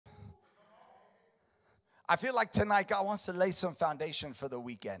I feel like tonight God wants to lay some foundation for the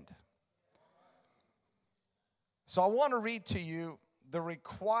weekend. So I want to read to you the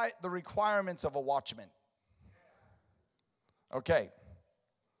requirements of a watchman. Okay.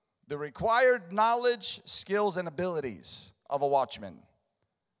 The required knowledge, skills, and abilities of a watchman.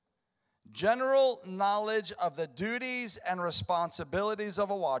 General knowledge of the duties and responsibilities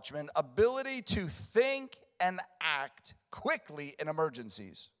of a watchman. Ability to think and act quickly in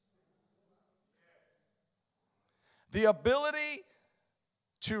emergencies. The ability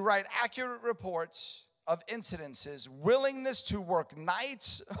to write accurate reports of incidences. Willingness to work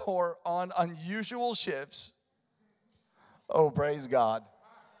nights or on unusual shifts. Oh, praise God.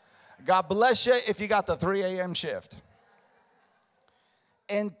 God bless you if you got the 3 a.m. shift.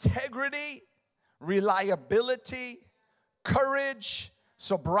 Integrity, reliability, courage,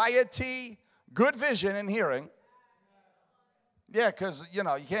 sobriety, good vision and hearing. Yeah, because, you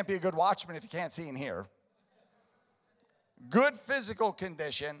can't be a good watchman if you can't see and hear. Good physical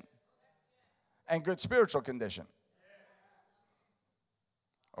condition and good spiritual condition.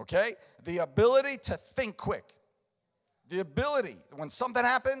 Okay? The ability to think quick. The ability, when something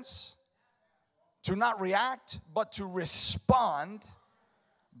happens, to not react, but to respond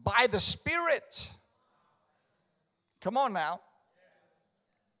by the Spirit. Come on now.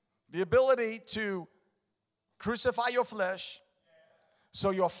 The ability to crucify your flesh, so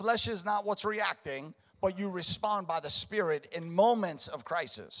your flesh is not what's reacting, but you respond by the Spirit in moments of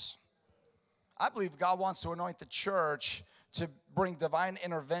crisis. I believe God wants to anoint the church to bring divine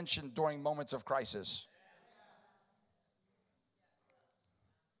intervention during moments of crisis.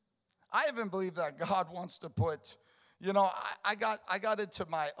 I even believe that God wants to put, I got into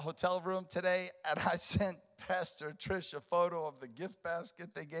my hotel room today and I sent Pastor Trish a photo of the gift basket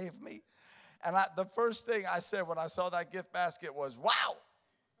they gave me. And the first thing I said when I saw that gift basket was, wow.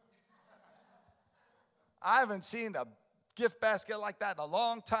 I haven't seen a gift basket like that in a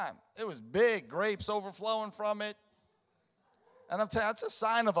long time. It was big, grapes overflowing from it. And I'm telling you, that's a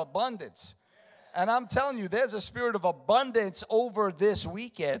sign of abundance. And I'm telling you, there's a spirit of abundance over this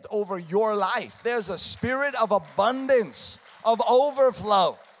weekend, over your life. There's a spirit of abundance, of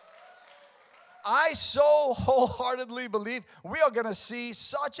overflow. I so wholeheartedly believe we are going to see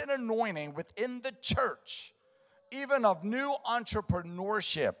such an anointing within the church, even of new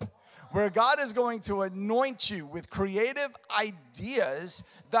entrepreneurship, where God is going to anoint you with creative ideas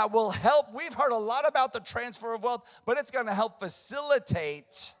that will help. We've heard a lot about the transfer of wealth, but it's going to help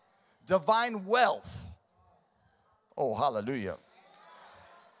facilitate divine wealth. Oh, hallelujah.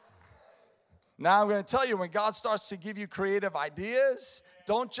 Now I'm going to tell you, when God starts to give you creative ideas,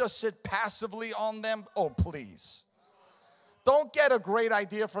 don't just sit passively on them. Oh, please. Don't get a great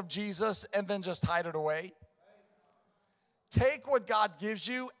idea from Jesus and then just hide it away. Take what God gives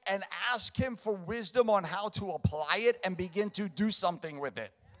you and ask Him for wisdom on how to apply it and begin to do something with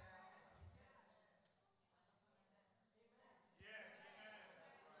it.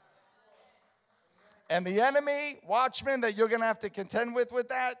 And the enemy, watchman, that you're going to have to contend with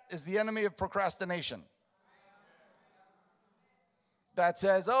that is the enemy of procrastination. That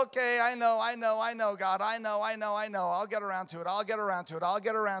says, okay, I know, God, I know. I'll get around to it.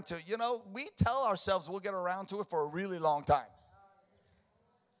 We tell ourselves we'll get around to it for a really long time.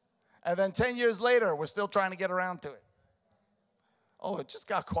 And then 10 years later, we're still trying to get around to it. Oh, it just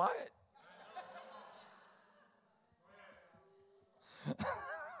got quiet.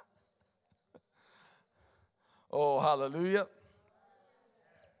 Oh, hallelujah.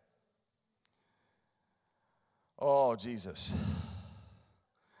 Oh, Jesus.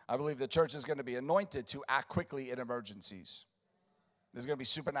 I believe the church is going to be anointed to act quickly in emergencies. There's going to be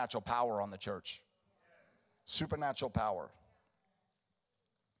supernatural power on the church. Supernatural power.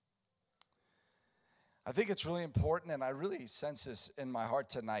 I think it's really important, and I really sense this in my heart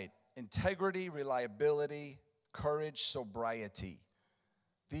tonight. Integrity, reliability, courage, sobriety.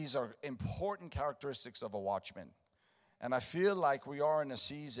 These are important characteristics of a watchman. And I feel like we are in a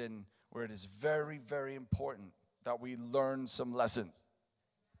season where it is very, very important that we learn some lessons.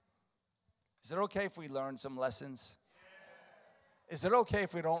 Is it okay if we learn some lessons? Is it okay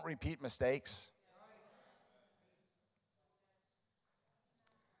if we don't repeat mistakes?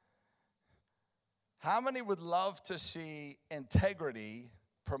 How many would love to see integrity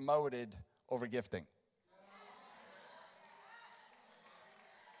promoted over gifting?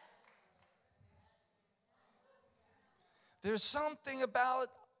 There's something about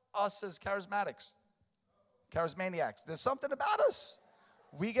us as charismaniacs. There's something about us.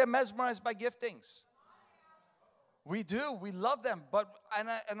 We get mesmerized by giftings. We do. We love them. And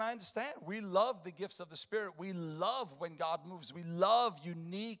I understand. We love the gifts of the Spirit. We love when God moves. We love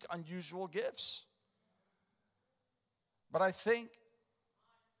unique, unusual gifts. But I think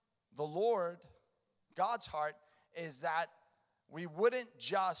the Lord, God's heart, is that we wouldn't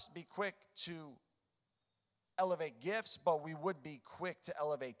just be quick to elevate gifts, but we would be quick to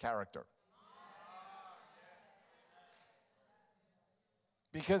elevate character.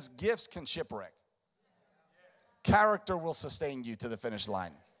 Because gifts can shipwreck. Character will sustain you to the finish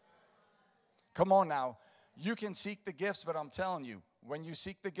line. Come on now. You can seek the gifts, but I'm telling you, when you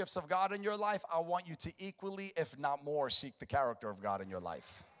seek the gifts of God in your life, I want you to equally, if not more, seek the character of God in your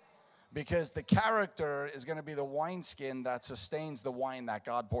life. Because the character is going to be the wineskin that sustains the wine that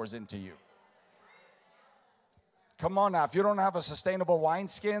God pours into you. Come on now. If you don't have a sustainable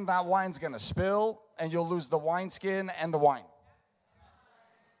wineskin, that wine's going to spill, and you'll lose the wineskin and the wine.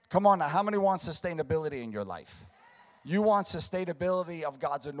 Come on now. How many want sustainability in your life? You want sustainability of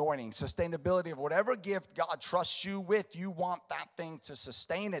God's anointing, sustainability of whatever gift God trusts you with. You want that thing to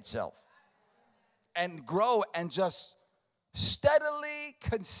sustain itself and grow and just steadily,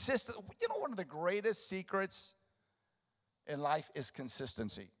 consistent. You know, one of the greatest secrets in life is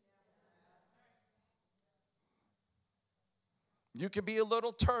consistency. You could be a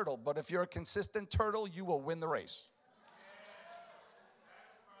little turtle, but if you're a consistent turtle, you will win the race.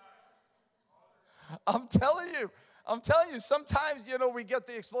 I'm telling you, sometimes, you know, we get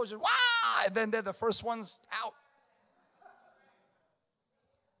the explosion, wow, and then they're the first ones out.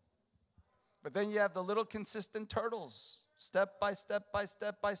 But then you have the little consistent turtles, step by step by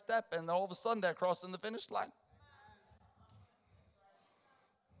step by step, and all of a sudden they're crossing the finish line.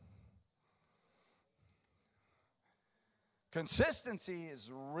 Consistency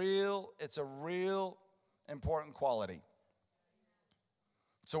is real. It's a real important quality.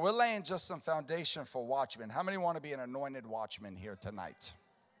 So we're laying just some foundation for watchmen. How many want to be an anointed watchman here tonight?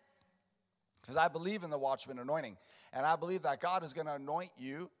 Because I believe in the watchman anointing. And I believe that God is going to anoint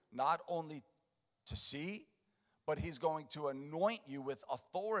you not only to see, but he's going to anoint you with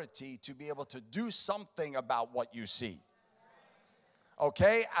authority to be able to do something about what you see.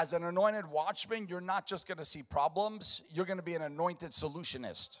 Okay? As an anointed watchman, you're not just going to see problems. You're going to be an anointed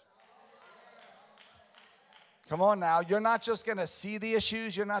solutionist. Come on now. You're not just going to see the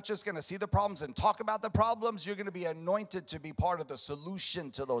issues. You're not just going to see the problems and talk about the problems. You're going to be anointed to be part of the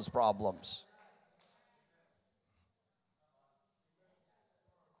solution to those problems.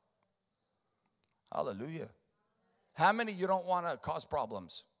 Hallelujah. How many you don't want to cause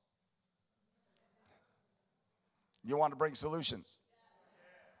problems? You want to bring solutions?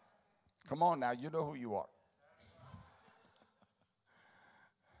 Come on now. You know who you are.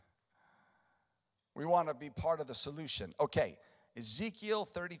 We want to be part of the solution. Okay, Ezekiel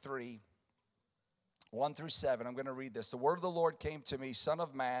 33, 1 through 7. I'm going to read this. The word of the Lord came to me, Son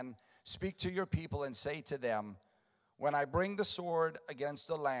of man, speak to your people and say to them, when I bring the sword against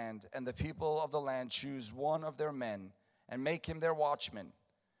the land, and the people of the land choose one of their men and make him their watchman,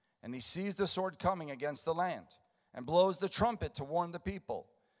 and he sees the sword coming against the land and blows the trumpet to warn the people,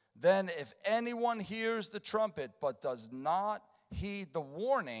 then if anyone hears the trumpet but does not heed the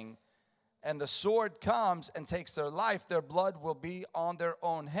warning, and the sword comes and takes their life, their blood will be on their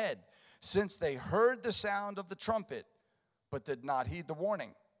own head, since they heard the sound of the trumpet, but did not heed the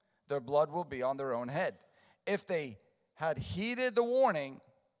warning. Their blood will be on their own head. If they had heeded the warning,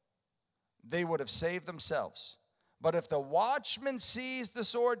 they would have saved themselves. But if the watchman sees the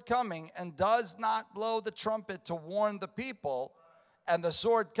sword coming and does not blow the trumpet to warn the people, and the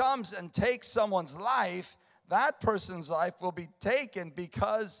sword comes and takes someone's life, that person's life will be taken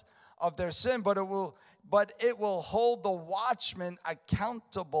because of their sin, but it will hold the watchman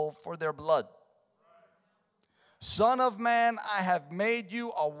accountable for their blood. Son of man, I have made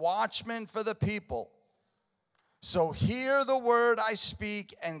you a watchman for the people. So hear the word I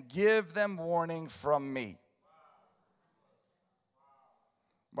speak and give them warning from me.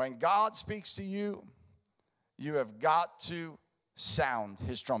 When God speaks to you, you have got to sound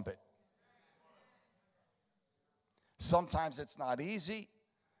his trumpet. Sometimes it's not easy.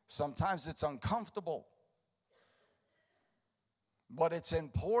 Sometimes it's uncomfortable. But it's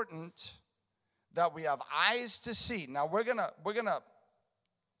important that we have eyes to see. Now we're gonna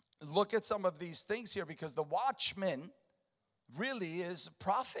look at some of these things here, because the watchman really is a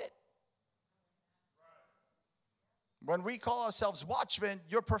prophet. When we call ourselves watchmen,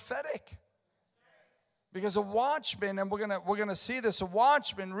 you're prophetic. Because a watchman, and we're gonna see this, a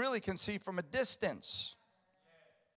watchman really can see from a distance.